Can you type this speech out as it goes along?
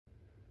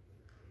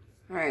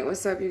All right,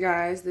 what's up, you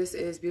guys? This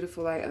is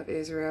Beautiful Light of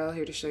Israel,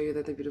 here to show you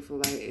that the beautiful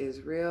light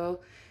is real.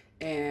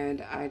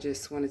 And I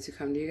just wanted to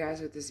come to you guys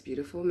with this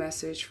beautiful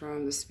message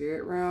from the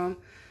spirit realm,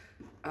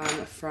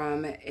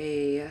 from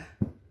a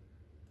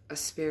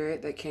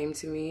spirit that came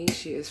to me.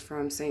 She is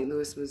from St.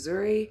 Louis,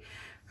 Missouri.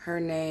 Her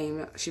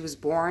name, she was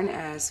born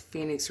as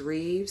Phoenix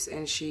Reeves,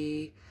 and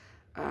she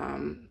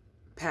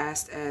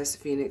passed as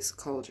Phoenix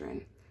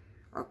Coldon,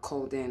 or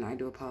Coldon, I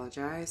do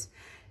apologize.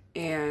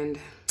 And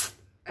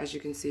as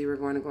you can see, we're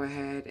going to go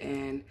ahead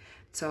and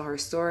tell her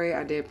story.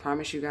 I did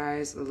promise you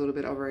guys a little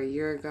bit over a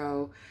year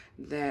ago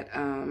that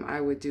I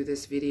would do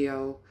this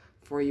video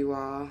for you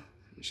all. I'll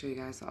show you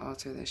guys the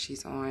altar that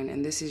she's on.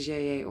 And this is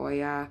Yeye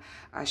Oya,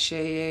 Ashe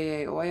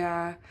Yeye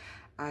Oya,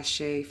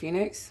 Ashe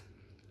Phoenix.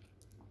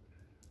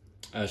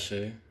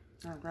 Ashe.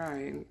 All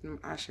right,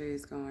 Ashe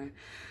is going.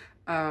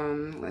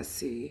 Let's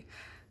see.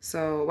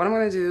 So what I'm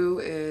going to do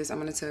is I'm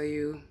going to tell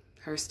you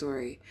her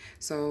story.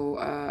 So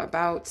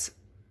about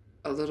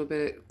a little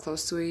bit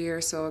close to a year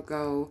or so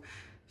ago,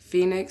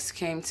 Phoenix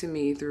came to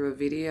me through a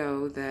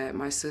video that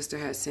my sister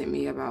had sent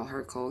me about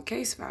her cold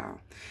case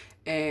file.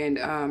 And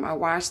I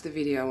watched the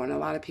video, and a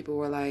lot of people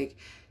were like,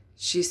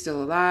 she's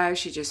still alive,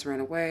 she just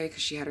ran away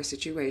because she had her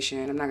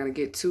situation. I'm not going to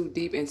get too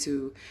deep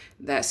into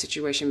that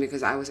situation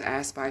because I was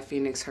asked by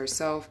Phoenix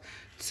herself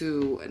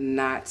to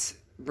not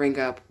bring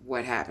up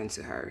what happened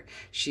to her.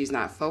 She's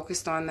not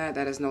focused on that.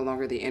 That is no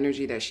longer the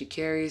energy that she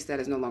carries. That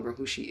is no longer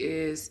who she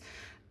is.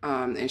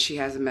 And she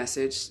has a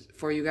message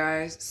for you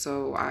guys.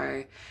 So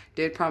I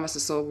did promise a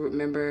soul group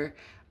member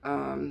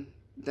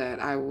that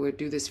I would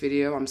do this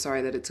video. I'm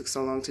sorry that it took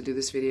so long to do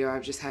this video.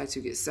 I've just had to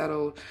get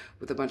settled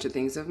with a bunch of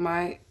things in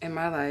my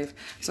life.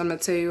 So I'm going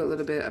to tell you a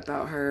little bit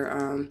about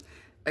her.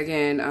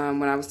 Again,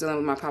 when I was dealing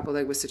with my Papa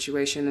Legba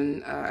situation,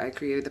 and I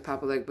created the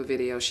Papa Legba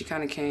video, she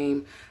kind of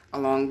came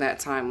along that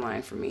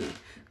timeline for me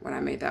when I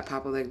made that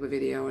Papa Legba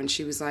video. And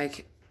she was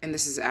like, and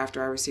this is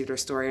after I received her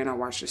story and I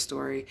watched her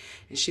story,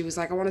 and she was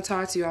like, I want to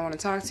talk to you, I want to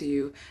talk to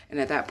you. And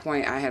at that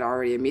point, I had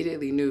already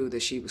immediately knew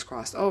that she was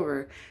crossed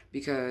over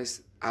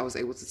because I was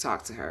able to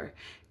talk to her.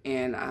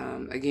 And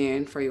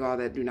again, for you all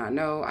that do not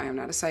know, I am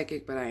not a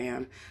psychic, but I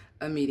am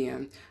a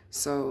medium.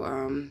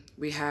 So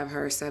we have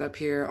her set up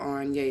here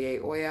on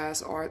Yeye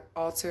Oya's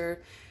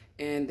altar,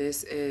 and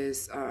this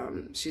is,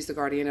 she's the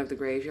guardian of the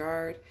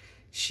graveyard.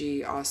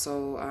 She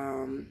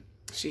also,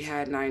 she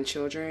had 9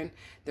 children,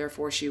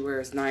 therefore she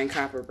wears 9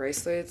 copper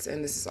bracelets,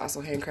 and this is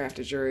also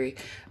handcrafted jewelry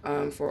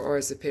for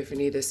Aura's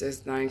Epiphany. This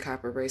is 9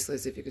 copper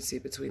bracelets. If you can see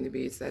between the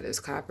beads, that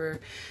is copper,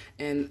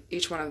 and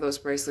each one of those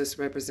bracelets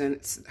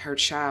represents her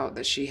child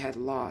that she had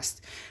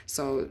lost.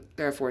 So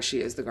therefore she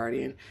is the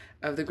guardian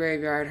of the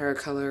graveyard. Her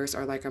colors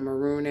are like a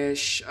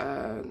maroonish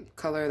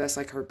color. That's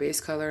like her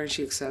base color, and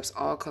she accepts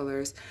all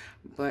colors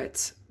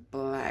but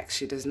black.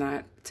 She does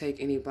not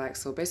take any black,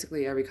 so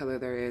basically every color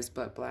there is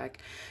but black.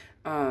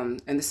 And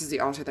this is the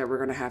altar that we're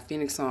going to have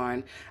Phoenix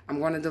on. I'm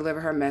going to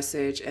deliver her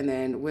message, and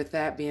then with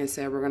that being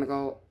said, we're going to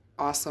go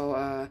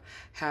also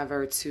have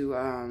her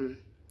to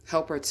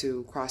help her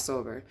to cross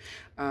over.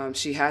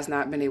 She has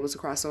not been able to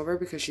cross over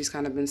because she's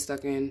kind of been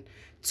stuck in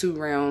 2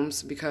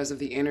 realms because of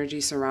the energy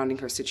surrounding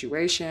her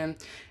situation,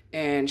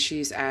 and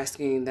she's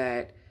asking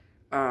that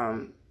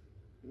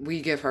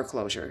we give her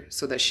closure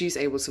so that she's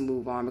able to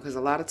move on, because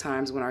a lot of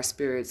times when our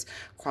spirits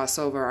cross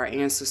over, our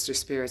ancestor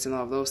spirits and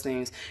all of those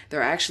things,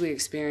 they're actually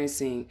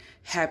experiencing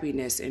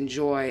happiness and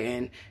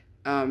joy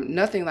and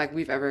nothing like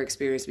we've ever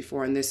experienced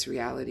before in this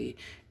reality.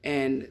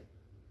 And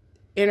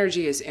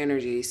energy is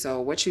energy,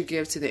 so what you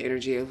give to the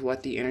energy of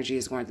what the energy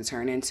is going to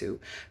turn into.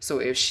 So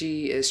if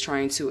she is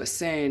trying to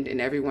ascend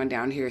and everyone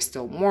down here is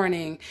still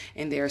mourning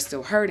and they're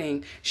still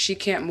hurting, she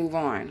can't move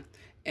on,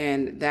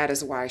 and that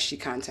is why she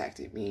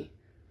contacted me.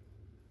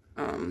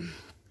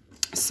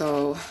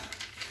 So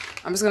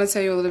I'm just going to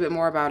tell you a little bit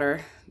more about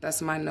her.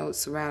 That's my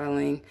notes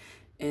rattling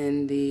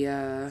in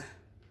the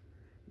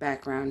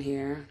background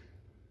here.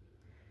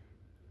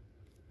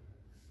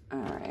 All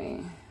right.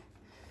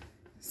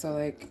 So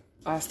like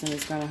Austin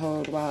is going to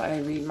hold while I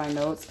read my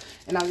notes,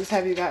 and I'll just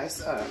have you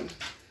guys,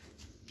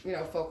 you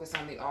know, focus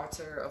on the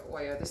altar of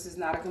Oya. This is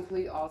not a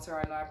complete altar.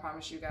 I know I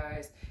promised you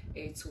guys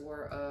a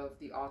tour of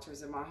the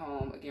altars in my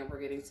home. Again, we're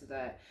getting to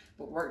that,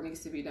 but work needs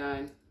to be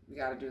done. We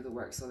got to do the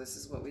work. So this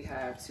is what we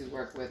have to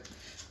work with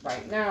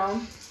right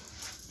now.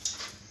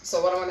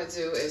 So what I want to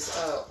do is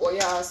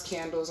Oya's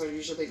candles are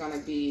usually going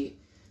to be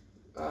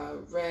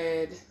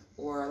red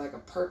or like a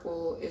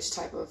purple-ish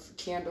type of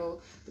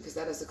candle, because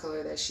that is the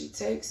color that she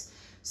takes.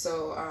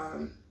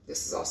 So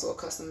this is also a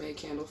custom-made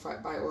candle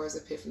by Aura's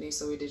Epiphany.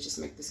 So we did just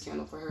make this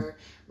candle for her.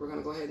 We're going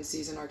to go ahead and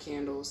season our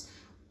candles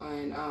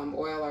and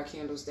oil our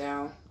candles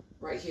down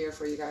right here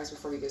for you guys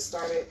before we get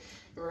started.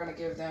 And we're going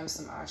to give them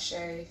some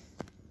Ashe.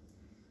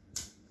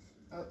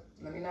 Oh,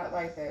 let me not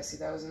light that. See,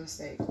 that was a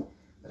mistake.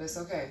 But it's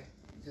okay,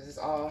 because it's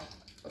all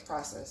a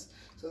process.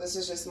 So this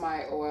is just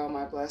my oil,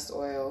 my blessed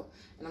oil.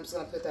 And I'm just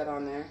going to put that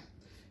on there.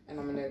 And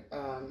I'm going to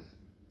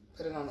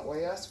put it on the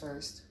Oyas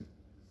first.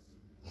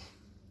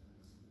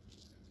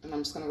 And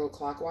I'm just going to go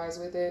clockwise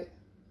with it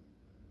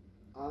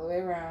all the way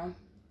around.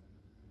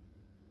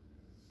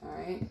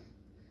 right? And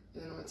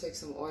then I'm going to take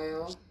some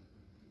oil.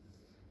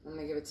 I'm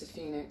going to give it to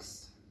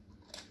Phoenix.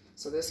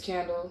 So this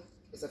candle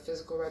is a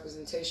physical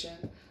representation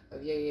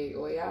of Yeye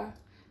Oya,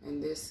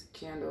 and this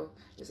candle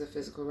is a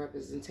physical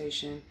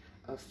representation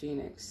of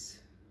Phoenix.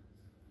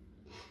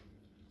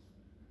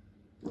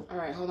 All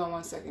right, hold on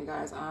one second,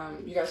 guys.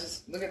 You guys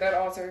just look at that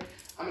altar.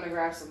 I'm gonna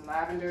grab some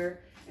lavender,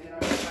 and then I'm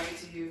gonna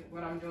explain to you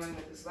what I'm doing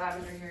with this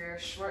lavender here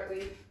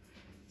shortly.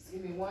 Just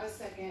give me 1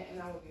 second,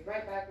 and I will be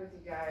right back with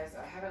you guys.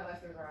 I haven't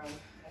left the room.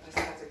 I just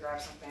had to grab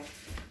something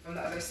from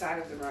the other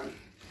side of the room,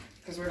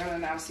 because we're gonna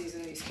now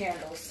season these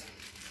candles.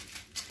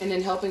 And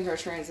then helping her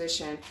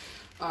transition,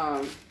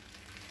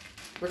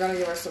 we're gonna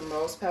give her some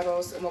rose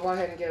petals, and we'll go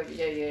ahead and give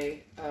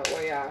Yeye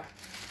Oya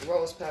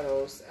rose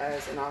petals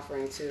as an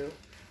offering too.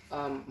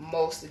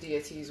 Most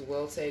deities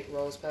will take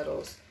rose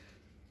petals.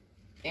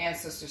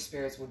 Ancestor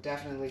spirits will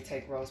definitely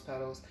take rose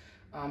petals.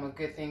 A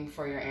good thing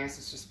for your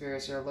ancestor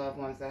spirits, your loved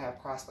ones that have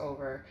crossed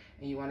over,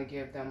 and you want to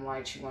give them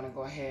light, you want to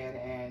go ahead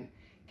and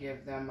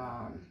give them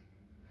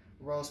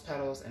rose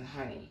petals and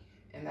honey.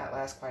 And that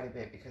lasts quite a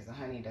bit because the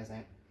honey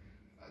doesn't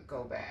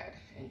go bad.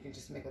 And you can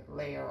just make a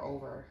layer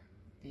over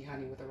the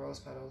honey with the rose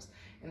petals,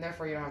 and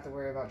therefore you don't have to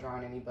worry about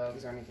drawing any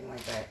bugs or anything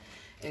like that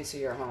into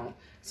your home.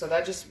 So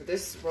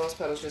this rose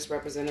petals just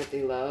represented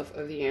the love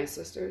of the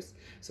ancestors.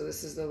 So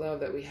this is the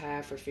love that we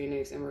have for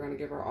Phoenix, and we're going to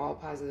give her all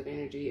positive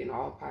energy and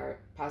all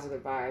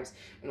positive vibes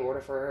in order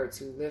for her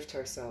to lift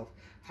herself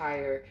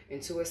higher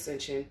into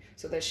ascension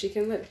so that she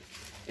can live.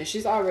 And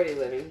she's already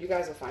living. You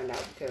guys will find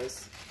out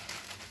because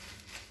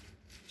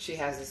she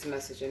has this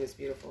message and it's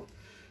beautiful.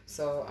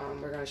 So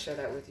we're going to share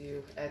that with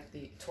you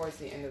towards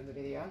the end of the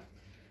video.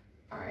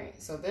 All right,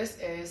 so this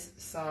is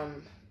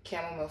some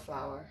chamomile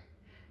flower,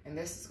 and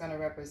this is going to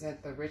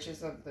represent the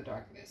riches of the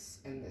darkness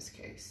in this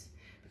case,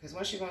 because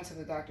once you go into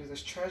the darkness,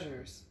 there's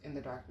treasures in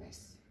the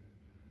darkness,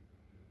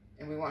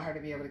 and we want her to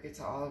be able to get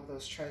to all of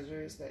those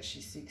treasures that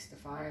she seeks to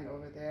find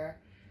over there.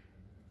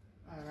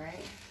 All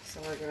right,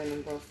 so we're giving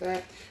them both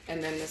that,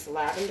 and then this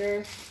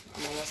lavender,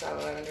 I'm almost out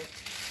of lavender.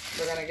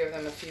 We're going to give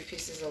them a few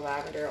pieces of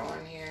lavender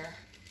on here,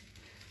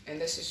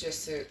 and this is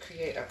just to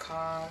create a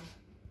calm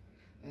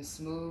and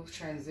smooth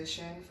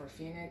transition for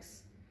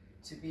Phoenix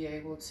to be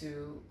able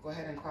to go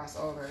ahead and cross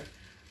over.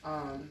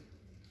 And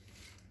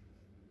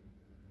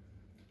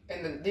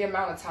the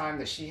amount of time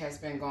that she has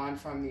been gone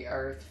from the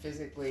earth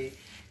physically,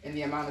 and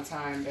the amount of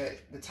time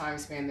the time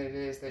span that it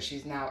is that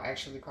she's now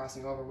actually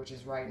crossing over, which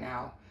is right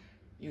now.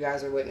 You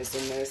guys are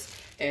witnessing this.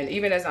 And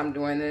even as I'm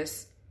doing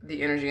this,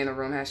 the energy in the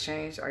room has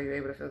changed. Are you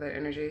able to feel that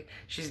energy?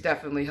 She's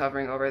definitely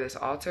hovering over this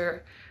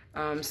altar.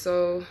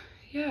 So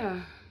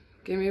yeah.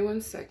 Give me 1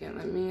 second.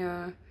 Let me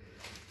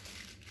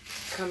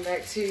come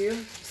back to you.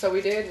 So we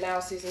did now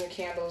season the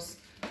candles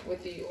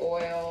with the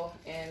oil,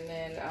 and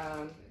then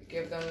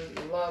give them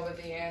the love of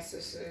the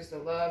ancestors, the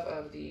love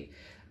of the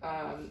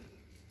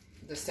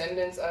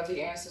descendants of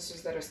the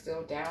ancestors that are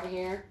still down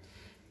here.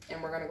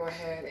 And we're going to go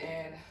ahead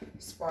and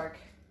spark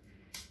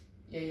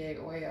Yeye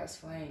Oya's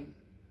flame.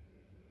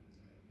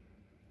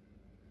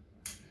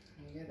 Let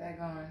me get that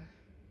going.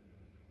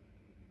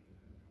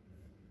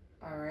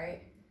 All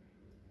right.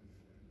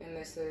 And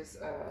this is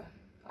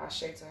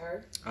Ashe to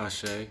her.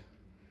 Ashe. And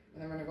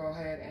I'm going to go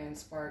ahead and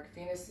spark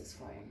Phoenix's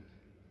flame.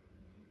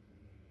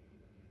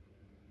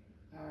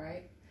 All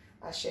right.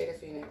 Ashe to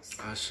Phoenix.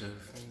 Ashe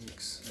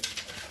Phoenix.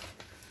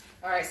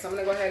 All right, so I'm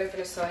going to go ahead and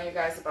finish telling you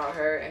guys about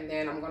her, and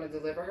then I'm going to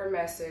deliver her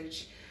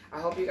message. I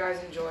hope you guys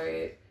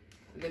enjoyed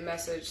the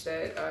message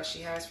that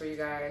she has for you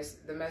guys.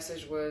 The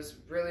message was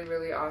really,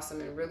 really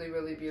awesome and really,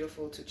 really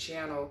beautiful to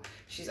channel.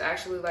 She's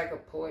actually like a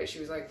poet. She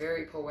was like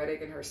very poetic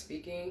in her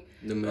speaking.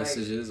 The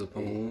message is a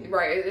poem.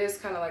 Right, it is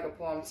kind of like a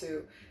poem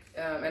too.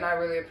 And I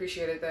really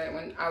appreciated that.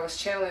 When I was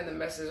channeling the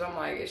message, I'm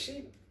like, is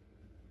she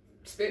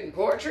spitting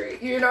poetry?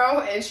 You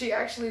know? And she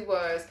actually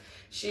was.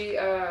 She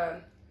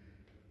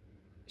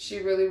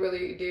really,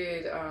 really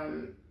did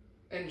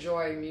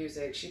enjoy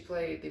music. She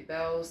played the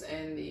bells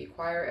in the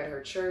choir at her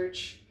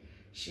church.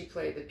 She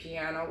played the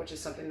piano, which is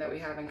something that we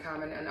have in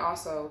common. And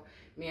also,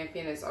 me and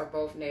Phoenix are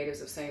both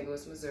natives of St.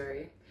 Louis,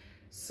 Missouri.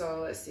 So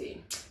let's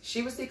see.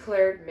 She was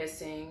declared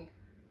missing.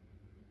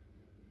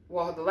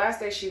 Well, the last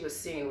day she was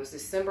seen was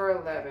December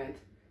 18th,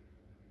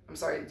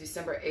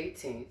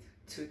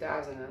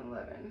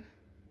 2011.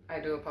 I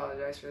do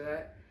apologize for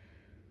that.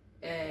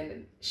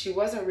 And she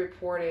wasn't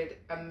reported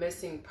a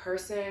missing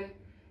person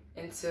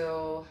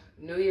until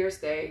New Year's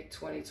Day,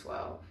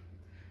 2012.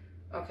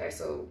 Okay,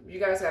 so you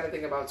guys got to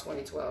think about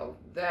 2012.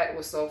 That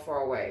was so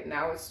far away.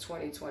 Now it's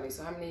 2020.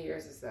 So how many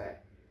years is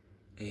that?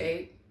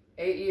 8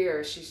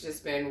 years. She's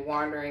just been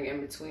wandering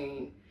in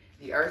between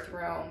the earth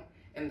realm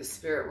and the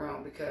spirit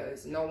realm,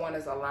 because no one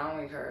is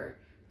allowing her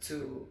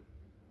to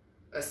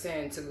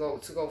ascend, to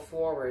go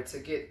forward, to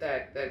get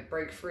that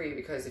break free.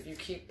 Because if you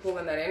keep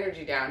pulling that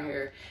energy down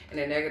here in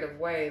a negative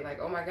way, like,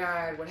 oh my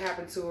God, what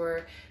happened to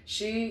her?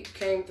 She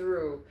came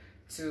through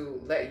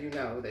to let you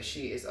know that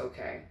she is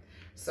okay.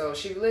 So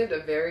she lived a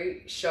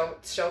very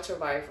sheltered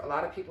life. A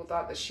lot of people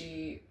thought that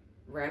she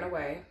ran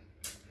away.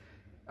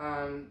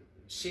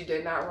 she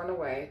did not run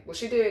away. Well,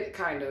 she did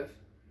kind of,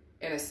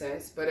 in a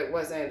sense, but it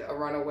wasn't a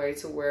runaway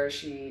to where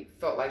she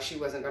felt like she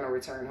wasn't going to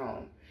return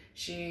home.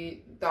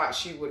 She thought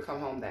she would come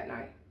home that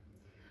night.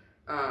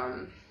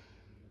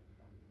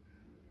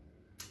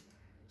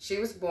 She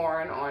was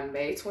born on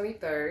May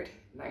 23rd,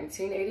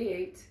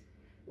 1988,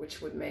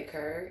 which would make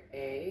her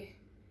a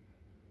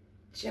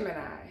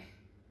Gemini.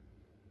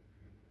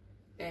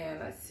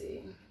 And let's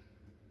see.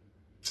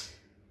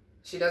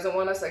 She doesn't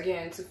want us,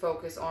 again, to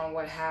focus on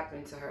what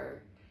happened to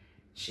her.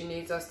 She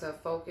needs us to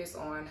focus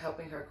on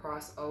helping her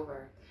cross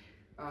over.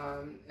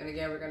 And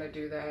again, we're going to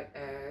do that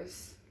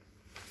as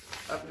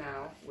of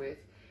now with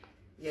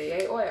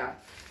Yeye Oya.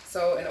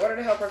 So in order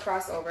to help her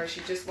cross over,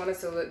 she just wanted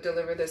to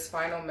deliver this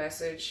final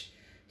message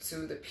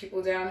to the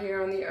people down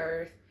here on the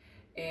earth.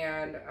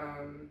 And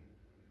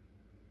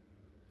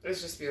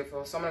it's just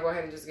beautiful. So I'm going to go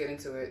ahead and just get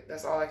into it.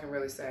 That's all I can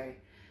really say.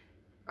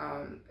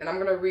 And I'm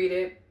going to read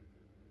it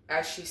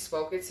as she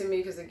spoke it to me,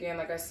 because again,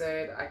 like I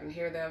said, I can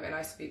hear them and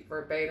I speak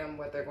verbatim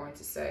what they're going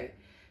to say.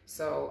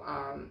 So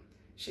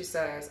she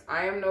says,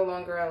 I am no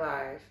longer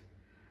alive.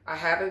 I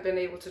haven't been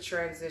able to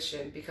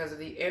transition because of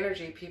the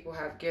energy people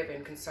have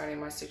given concerning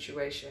my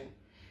situation.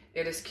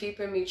 It is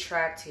keeping me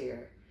trapped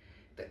here.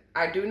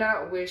 I do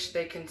not wish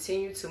they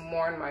continue to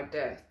mourn my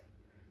death.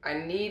 I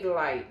need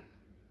light.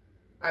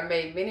 I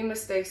made many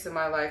mistakes in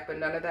my life, but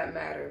none of that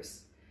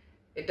matters.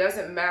 It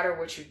doesn't matter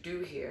what you do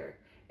here.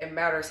 It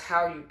matters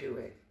how you do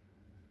it.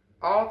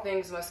 All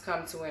things must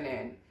come to an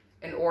end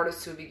in order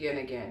to begin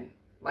again.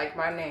 Like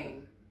my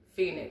name,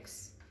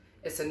 Phoenix.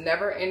 It's a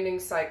never-ending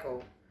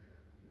cycle.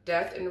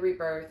 Death and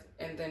rebirth,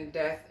 and then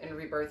death and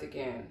rebirth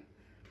again.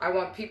 I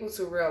want people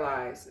to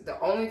realize the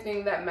only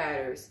thing that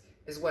matters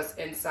is what's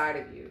inside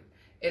of you.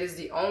 It is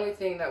the only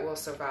thing that will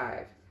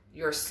survive.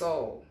 Your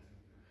soul.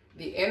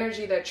 The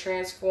energy that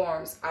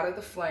transforms out of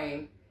the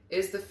flame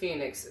is the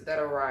phoenix that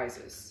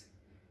arises.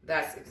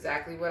 That's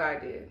exactly what I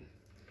did.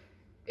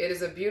 It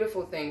is a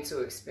beautiful thing to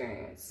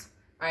experience.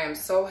 I am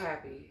so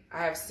happy.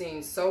 I have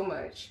seen so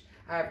much.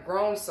 I have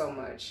grown so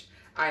much.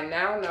 I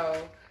now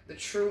know the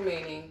true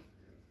meaning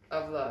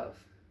of love.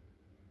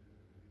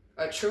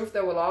 A truth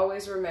that will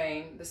always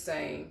remain the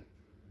same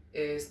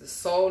is the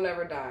soul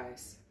never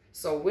dies.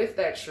 So with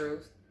that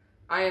truth,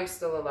 I am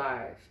still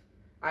alive.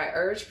 I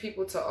urge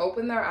people to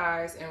open their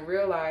eyes and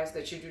realize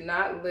that you do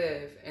not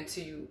live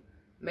until you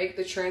make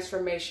the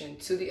transformation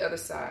to the other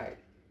side.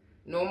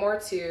 No more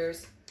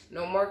tears,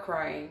 no more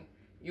crying.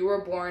 You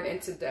were born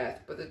into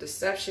death, but the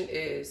deception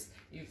is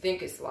you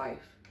think it's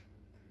life.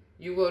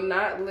 You will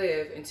not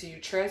live until you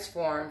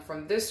transform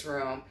from this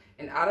realm,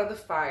 and out of the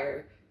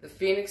fire, the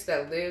phoenix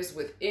that lives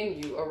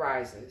within you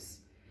arises.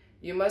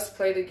 You must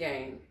play the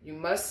game. You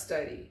must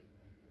study.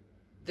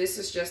 This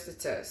is just a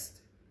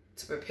test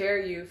to prepare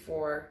you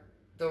for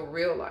the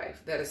real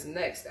life that is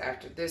next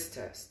after this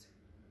test.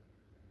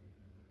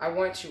 I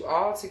want you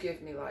all to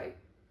give me light.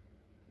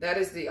 That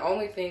is the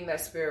only thing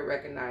that Spirit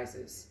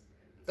recognizes.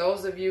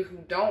 Those of you who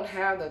don't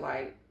have the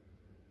light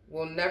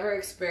will never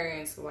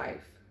experience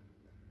life.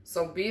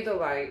 So be the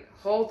light,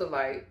 hold the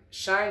light,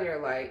 shine your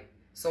light,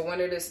 so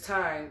when it is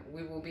time,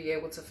 we will be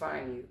able to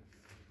find you.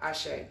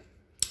 Ashe.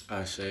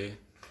 Ashe.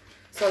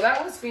 So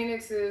that was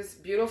Phoenix's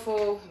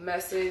beautiful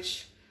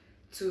message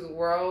to the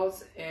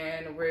world,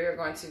 and we're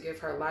going to give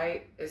her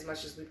light as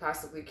much as we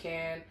possibly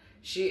can.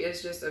 She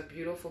is just a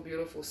beautiful,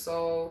 beautiful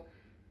soul.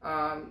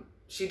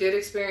 She did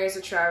experience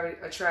a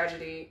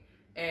tragedy,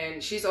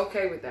 and she's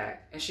okay with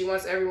that. And she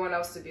wants everyone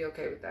else to be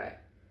okay with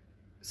that.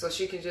 So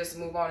she can just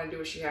move on and do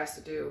what she has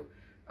to do.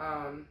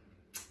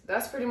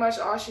 That's pretty much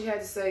all she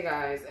had to say,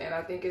 guys. And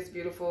I think it's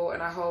beautiful,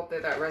 and I hope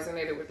that that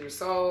resonated with your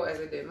soul as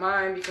it did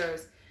mine,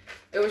 because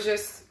it was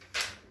just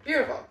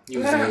beautiful. You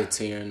was really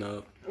tearing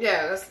up.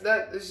 Yeah,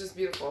 that is just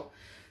beautiful.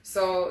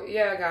 So,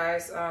 yeah,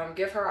 guys,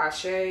 give her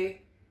ashe,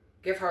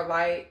 give her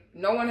light.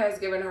 No one has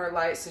given her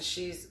light since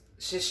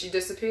she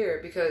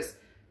disappeared, because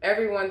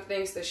everyone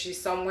thinks that she's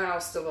somehow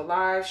still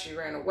alive. She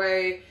ran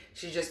away.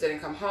 She just didn't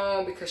come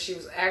home, because she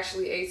was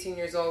actually 18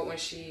 years old when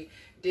she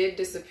did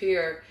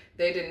disappear.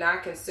 They did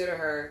not consider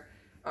her,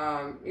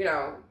 a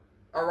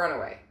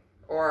runaway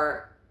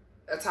or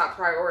a top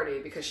priority,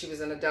 because she was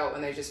an adult,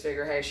 and they just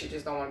figure, hey, she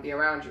just don't want to be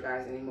around you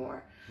guys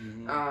anymore.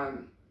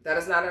 Mm-hmm. That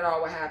is not at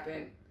all what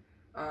happened.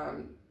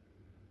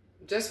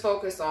 Just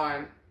focus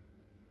on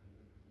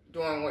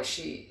doing what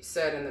she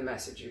said in the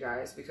message, you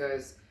guys,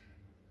 because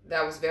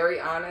that was very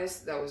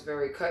honest, that was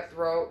very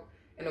cutthroat,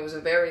 and it was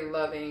a very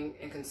loving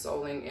and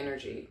consoling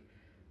energy.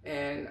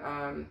 And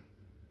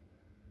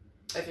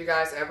if you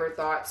guys ever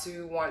thought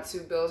to want to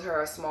build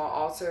her a small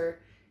altar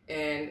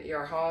in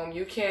your home,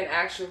 you can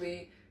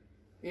actually,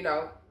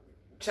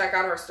 check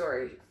out her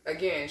story.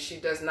 Again, she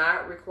does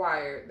not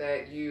require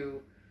that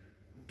you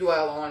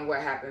dwell on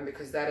what happened,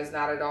 because that is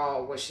not at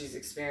all what she's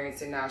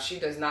experiencing now. She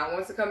does not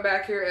want to come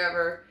back here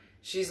ever.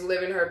 She's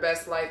living her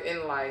best life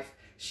in life.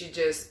 She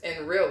just,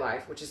 in real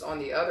life, which is on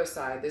the other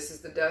side, this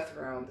is the death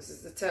realm, this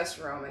is the test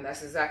realm, and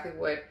that's exactly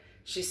what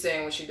she's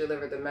saying when she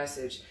delivered the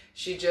message.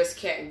 She just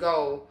can't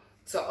go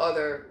to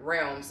other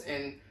realms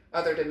and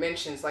other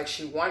dimensions like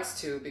she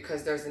wants to,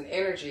 because there's an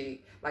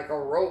energy like a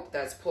rope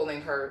that's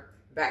pulling her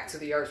back to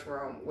the earth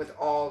realm with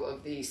all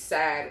of the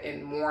sad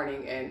and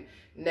mourning and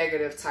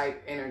negative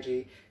type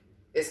energy.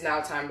 It's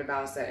now time to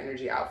balance that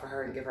energy out for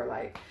her and give her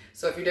light.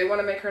 So if you did want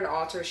to make her an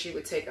altar, she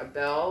would take a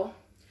bell,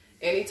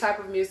 any type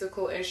of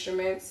musical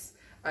instruments,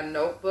 a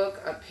notebook,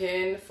 a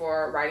pen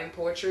for writing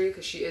poetry,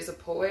 because she is a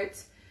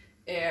poet,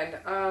 and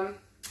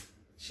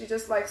she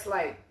just likes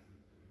light.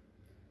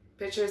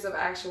 Pictures of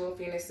actual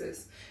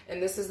phoenixes.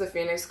 And this is the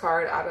Phoenix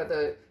card out of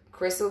the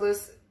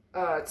Chrysalis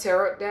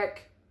tarot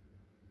deck,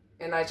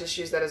 and I just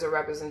use that as a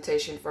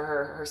representation for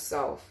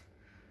herself.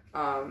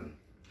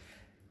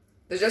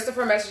 The gist of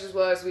her messages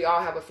was, we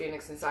all have a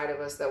phoenix inside of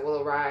us that will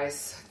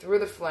arise through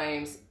the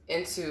flames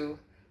into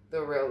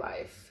the real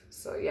life.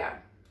 So yeah.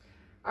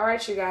 All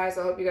right, you guys,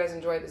 I hope you guys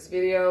enjoyed this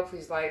video.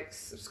 Please like,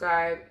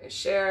 subscribe, and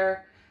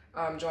share.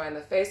 Join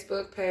the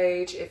Facebook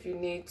page if you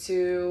need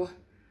to.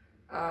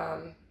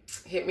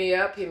 Hit me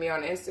up, hit me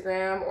on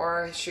Instagram,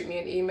 or shoot me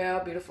an email,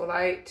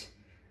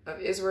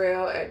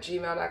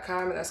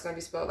 beautifullightofisrael@gmail.com, and that's going to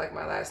be spelled like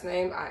my last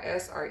name,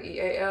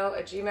 ISREAL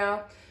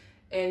 @gmail.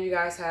 And you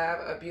guys have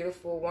a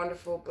beautiful,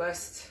 wonderful,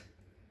 blessed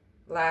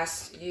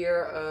last day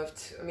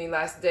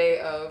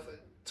of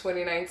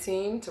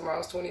 2019.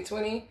 Tomorrow's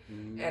 2020.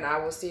 And I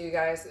will see you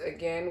guys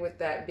again with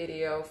that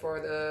video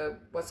for the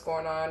what's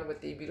going on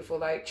with the Beautiful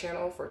Light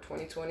channel for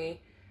 2020.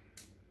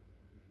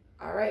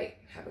 All right.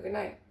 Have a good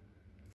night.